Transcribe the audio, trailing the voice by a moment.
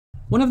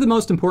One of the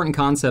most important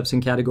concepts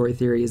in category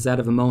theory is that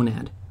of a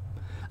monad.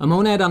 A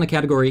monad on a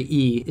category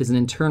E is an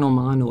internal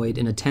monoid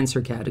in a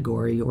tensor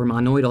category or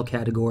monoidal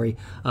category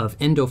of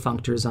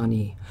endofunctors on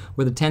E,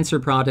 where the tensor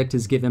product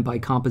is given by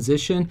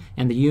composition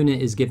and the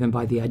unit is given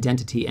by the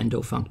identity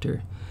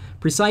endofunctor.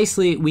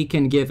 Precisely, we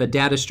can give a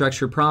data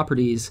structure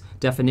properties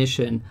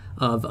definition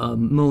of a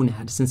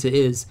monad, since it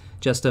is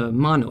just a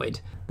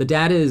monoid. The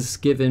data is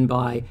given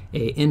by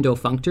a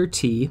endofunctor,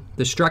 T.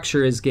 The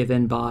structure is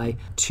given by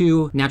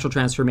two natural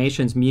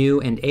transformations, mu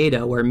and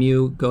eta, where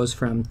mu goes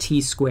from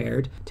T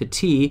squared to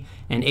T,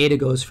 and eta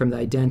goes from the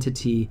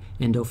identity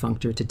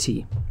endofunctor to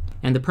T.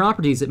 And the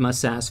properties it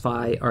must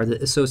satisfy are the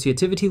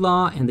associativity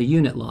law and the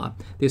unit law.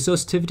 The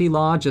associativity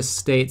law just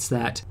states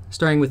that,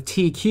 starting with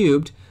T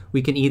cubed,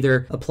 we can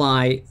either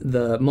apply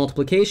the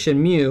multiplication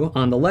mu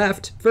on the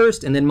left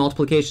first and then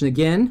multiplication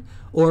again,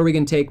 or we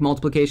can take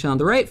multiplication on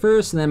the right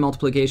first and then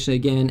multiplication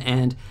again,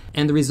 and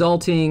the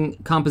resulting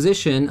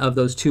composition of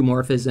those two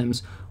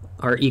morphisms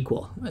are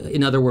equal.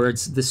 In other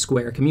words, the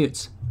square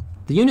commutes.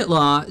 The unit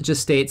law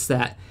just states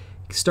that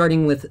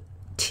starting with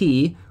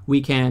T, we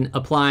can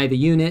apply the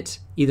unit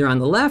either on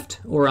the left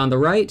or on the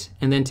right,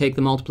 and then take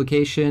the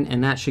multiplication,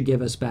 and that should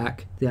give us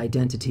back the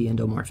identity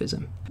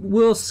endomorphism.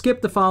 We'll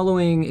skip the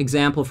following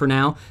example for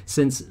now,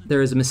 since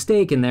there is a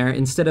mistake in there.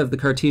 Instead of the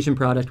Cartesian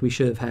product, we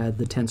should have had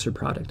the tensor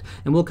product,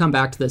 and we'll come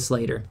back to this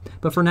later.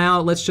 But for now,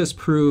 let's just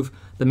prove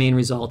the main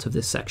result of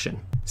this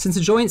section. Since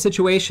adjoint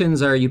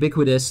situations are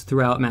ubiquitous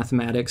throughout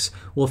mathematics,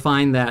 we'll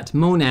find that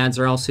monads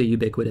are also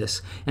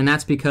ubiquitous, and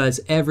that's because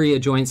every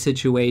adjoint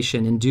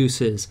situation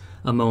induces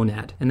a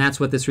monad, and that's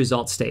what this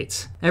result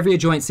states. Every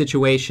adjoint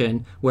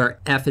situation where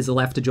F is a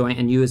left adjoint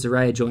and U is a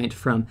right adjoint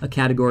from a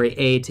category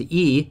A to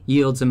E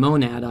yields a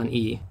monad on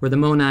E, where the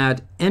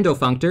monad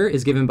endofunctor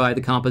is given by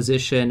the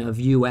composition of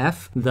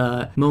UF.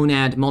 The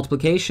monad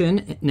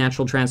multiplication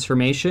natural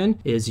transformation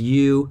is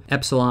U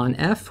epsilon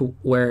F,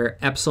 where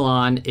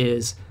epsilon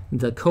is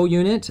the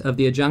co-unit of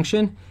the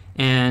adjunction,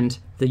 and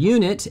the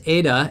unit,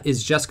 eta,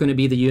 is just going to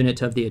be the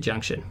unit of the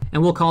adjunction.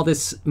 And we'll call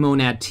this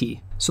monad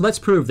T. So let's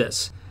prove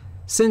this.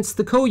 Since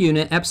the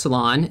co-unit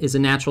epsilon is a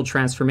natural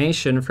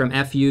transformation from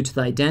Fu to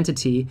the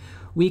identity,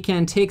 we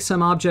can take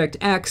some object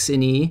x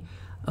in E,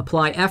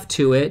 apply F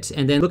to it,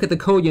 and then look at the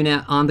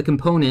co-unit on the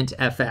component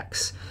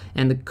Fx.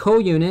 And the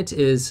co-unit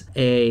is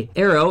a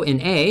arrow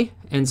in A,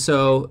 and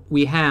so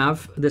we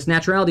have this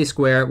naturality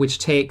square which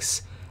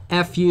takes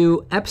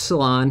Fu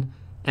epsilon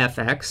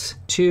Fx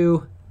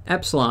to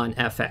epsilon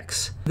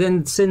Fx.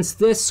 Then since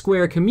this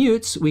square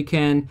commutes, we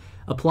can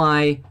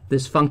apply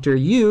this functor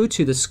u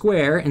to the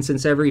square, and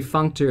since every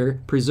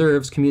functor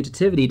preserves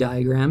commutativity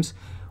diagrams,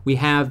 we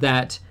have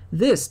that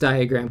this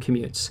diagram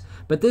commutes.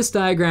 But this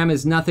diagram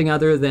is nothing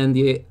other than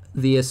the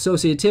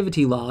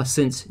associativity law,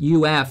 since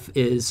uf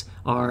is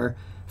our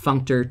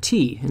functor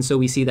t. And so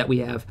we see that we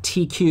have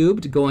t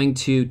cubed going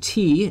to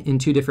t in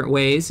two different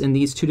ways, and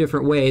these two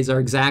different ways are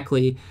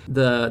exactly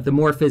the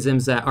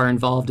morphisms that are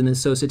involved in the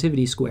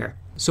associativity square.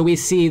 So we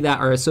see that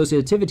our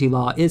associativity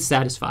law is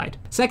satisfied.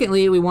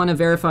 Secondly, we want to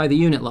verify the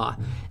unit law.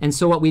 And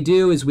so what we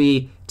do is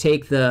we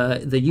take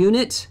the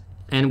unit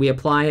and we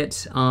apply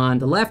it on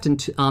the left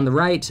and on the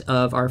right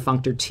of our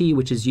functor t,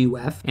 which is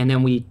uf, and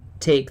then we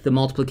take the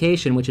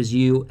multiplication, which is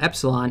u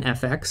epsilon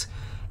fx,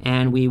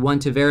 and we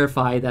want to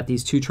verify that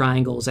these two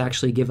triangles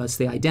actually give us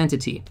the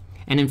identity.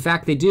 And in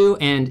fact they do,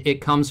 and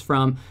it comes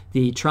from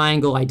the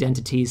triangle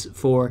identities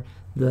for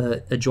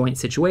the adjoint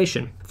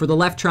situation. For the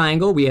left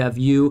triangle, we have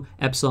u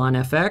epsilon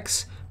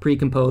fx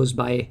precomposed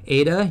by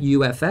eta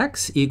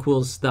ufx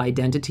equals the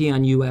identity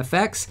on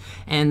ufx,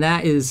 and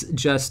that is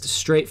just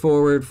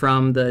straightforward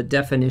from the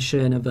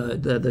definition of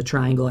the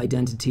triangle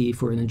identity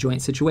for an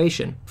adjoint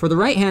situation. For the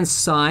right hand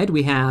side,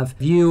 we have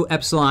u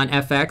epsilon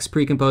fx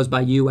precomposed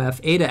by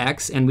uf eta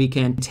x, and we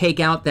can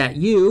take out that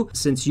u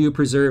since u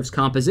preserves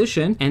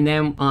composition, and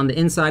then on the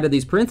inside of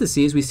these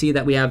parentheses we see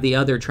that we have the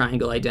other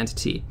triangle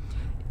identity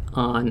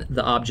on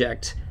the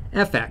object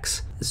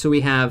fx. So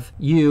we have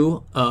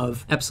u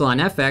of epsilon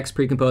fx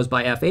precomposed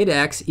by f eta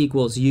x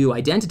equals u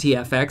identity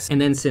fx, and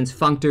then since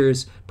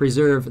functors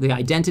preserve the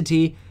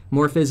identity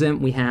morphism,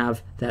 we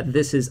have that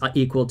this is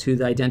equal to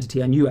the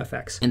identity on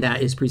ufx, and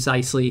that is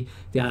precisely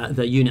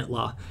the unit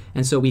law.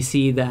 And so we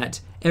see that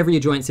every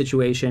adjoint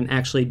situation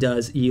actually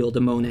does yield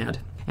a monad,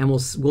 and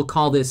we'll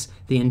call this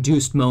the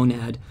induced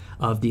monad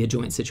of the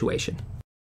adjoint situation.